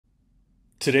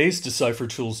Today's Decipher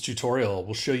Tools tutorial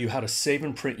will show you how to save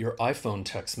and print your iPhone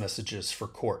text messages for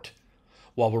court.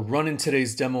 While we're running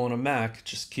today's demo on a Mac,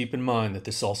 just keep in mind that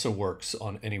this also works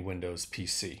on any Windows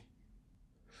PC.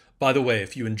 By the way,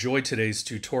 if you enjoyed today's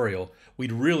tutorial,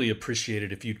 we'd really appreciate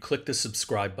it if you'd click the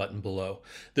subscribe button below.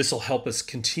 This will help us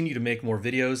continue to make more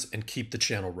videos and keep the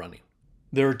channel running.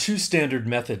 There are two standard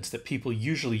methods that people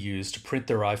usually use to print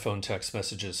their iPhone text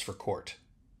messages for court.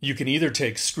 You can either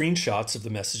take screenshots of the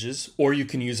messages, or you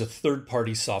can use a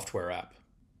third-party software app.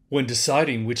 When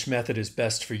deciding which method is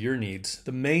best for your needs,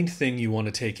 the main thing you want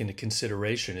to take into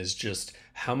consideration is just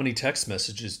how many text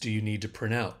messages do you need to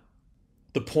print out.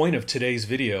 The point of today's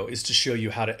video is to show you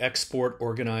how to export,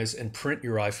 organize, and print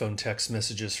your iPhone text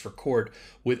messages for court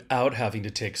without having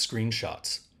to take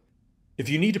screenshots. If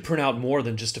you need to print out more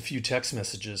than just a few text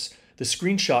messages, the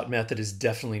screenshot method is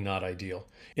definitely not ideal.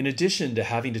 In addition to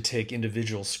having to take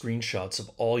individual screenshots of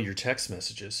all your text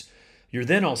messages, you're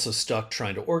then also stuck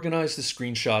trying to organize the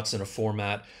screenshots in a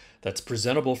format that's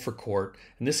presentable for court,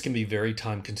 and this can be very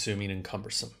time-consuming and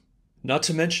cumbersome. Not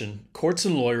to mention, courts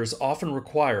and lawyers often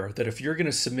require that if you're going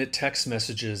to submit text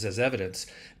messages as evidence,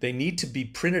 they need to be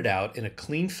printed out in a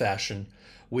clean fashion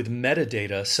with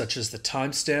metadata such as the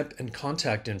timestamp and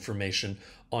contact information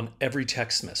on every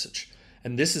text message,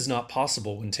 and this is not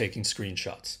possible when taking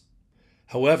screenshots.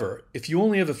 However, if you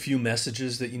only have a few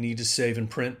messages that you need to save and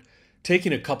print,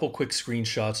 taking a couple quick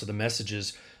screenshots of the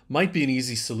messages might be an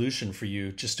easy solution for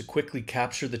you just to quickly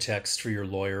capture the text for your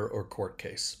lawyer or court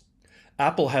case.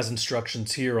 Apple has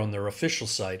instructions here on their official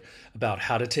site about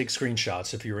how to take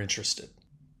screenshots if you're interested.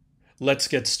 Let's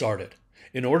get started.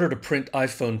 In order to print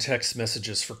iPhone text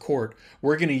messages for court,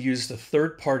 we're going to use the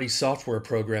third-party software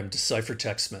program Decipher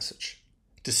TextMessage.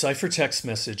 Decipher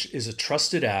TextMessage is a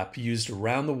trusted app used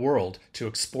around the world to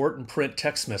export and print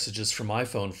text messages from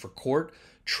iPhone for court,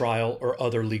 trial, or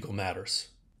other legal matters.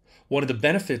 One of the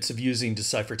benefits of using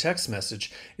Decipher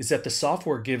TextMessage is that the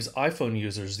software gives iPhone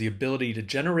users the ability to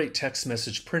generate text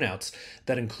message printouts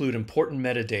that include important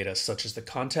metadata such as the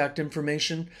contact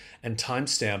information and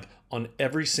timestamp on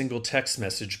every single text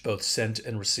message both sent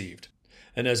and received.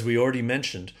 And as we already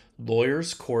mentioned,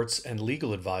 lawyers, courts, and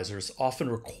legal advisors often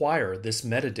require this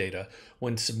metadata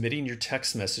when submitting your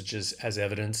text messages as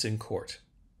evidence in court.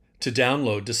 To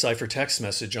download Decipher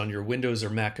TextMessage on your Windows or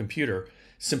Mac computer,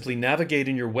 simply navigate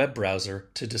in your web browser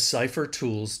to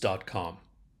deciphertools.com.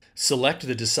 Select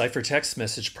the Decipher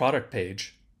TextMessage product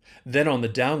page. Then on the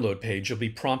download page, you'll be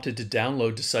prompted to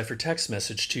download Decipher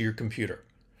TextMessage to your computer.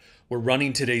 We're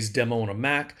running today's demo on a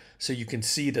Mac, so you can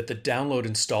see that the download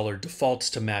installer defaults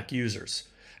to Mac users.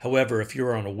 However, if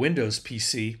you're on a Windows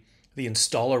PC, the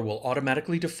installer will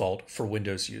automatically default for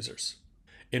Windows users.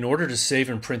 In order to save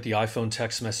and print the iPhone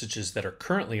text messages that are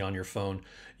currently on your phone,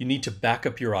 you need to back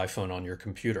up your iPhone on your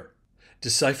computer.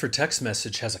 Decipher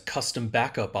TextMessage has a custom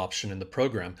backup option in the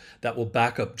program that will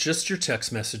back up just your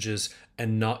text messages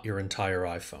and not your entire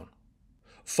iPhone.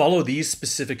 Follow these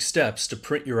specific steps to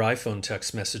print your iPhone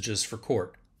text messages for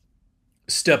court.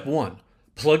 Step 1.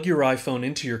 Plug your iPhone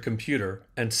into your computer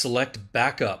and select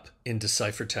Backup in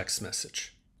Decipher TextMessage.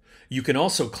 You can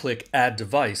also click Add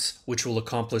Device, which will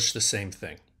accomplish the same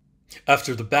thing.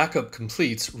 After the backup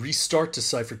completes, restart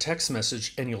Decipher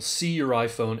TextMessage and you'll see your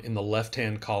iPhone in the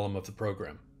left-hand column of the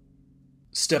program.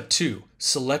 Step 2.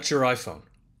 Select your iPhone.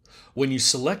 When you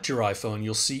select your iPhone,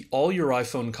 you'll see all your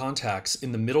iPhone contacts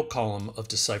in the middle column of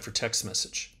Decipher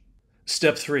TextMessage.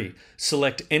 Step 3.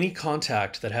 Select any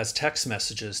contact that has text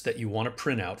messages that you want to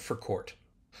print out for court.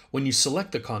 When you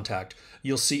select the contact,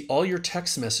 you'll see all your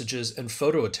text messages and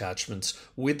photo attachments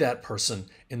with that person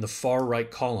in the far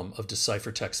right column of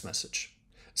Decipher TextMessage.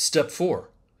 Step 4.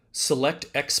 Select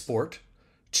Export,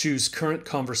 choose Current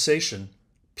Conversation,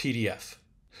 PDF.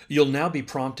 You'll now be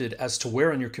prompted as to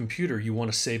where on your computer you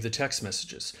want to save the text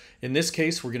messages. In this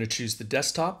case, we're going to choose the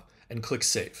desktop and click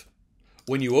Save.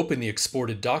 When you open the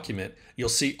exported document, you'll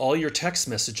see all your text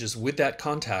messages with that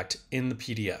contact in the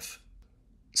PDF.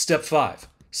 Step 5.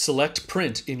 Select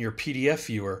Print in your PDF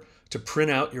viewer to print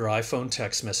out your iPhone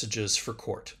text messages for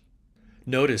court.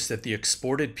 Notice that the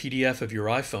exported PDF of your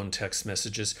iPhone text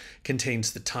messages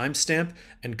contains the timestamp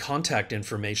and contact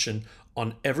information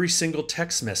on every single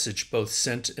text message both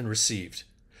sent and received.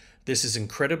 This is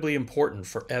incredibly important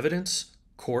for evidence,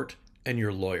 court, and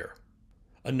your lawyer.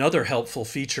 Another helpful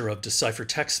feature of Decipher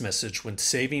TextMessage when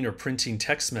saving or printing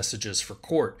text messages for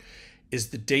court is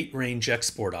the date range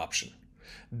export option.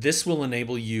 This will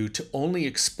enable you to only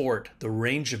export the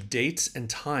range of dates and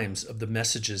times of the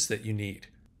messages that you need.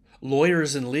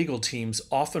 Lawyers and legal teams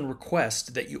often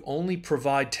request that you only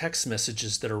provide text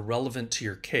messages that are relevant to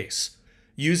your case.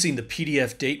 Using the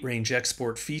PDF date range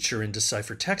export feature in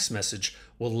Decipher TextMessage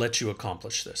will let you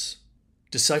accomplish this.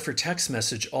 Decipher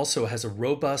TextMessage also has a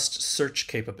robust search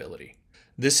capability.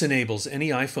 This enables any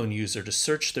iPhone user to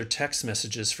search their text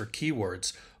messages for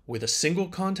keywords with a single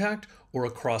contact or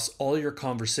across all your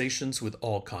conversations with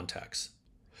all contacts.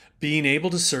 Being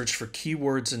able to search for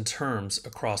keywords and terms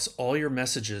across all your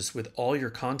messages with all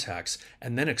your contacts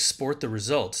and then export the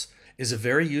results is a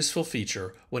very useful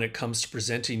feature when it comes to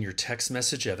presenting your text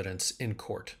message evidence in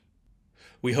court.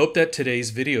 We hope that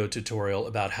today's video tutorial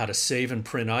about how to save and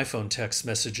print iPhone text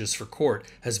messages for court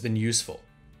has been useful.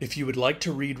 If you would like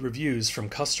to read reviews from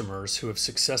customers who have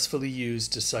successfully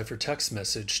used Decipher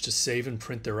TextMessage to save and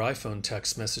print their iPhone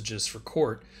text messages for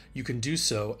court, you can do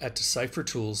so at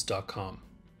deciphertools.com.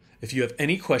 If you have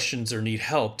any questions or need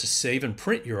help to save and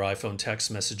print your iPhone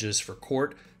text messages for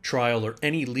court, trial, or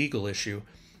any legal issue,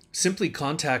 simply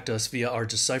contact us via our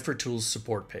Decipher Tools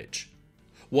support page.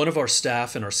 One of our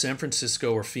staff in our San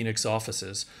Francisco or Phoenix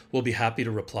offices will be happy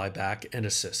to reply back and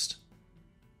assist.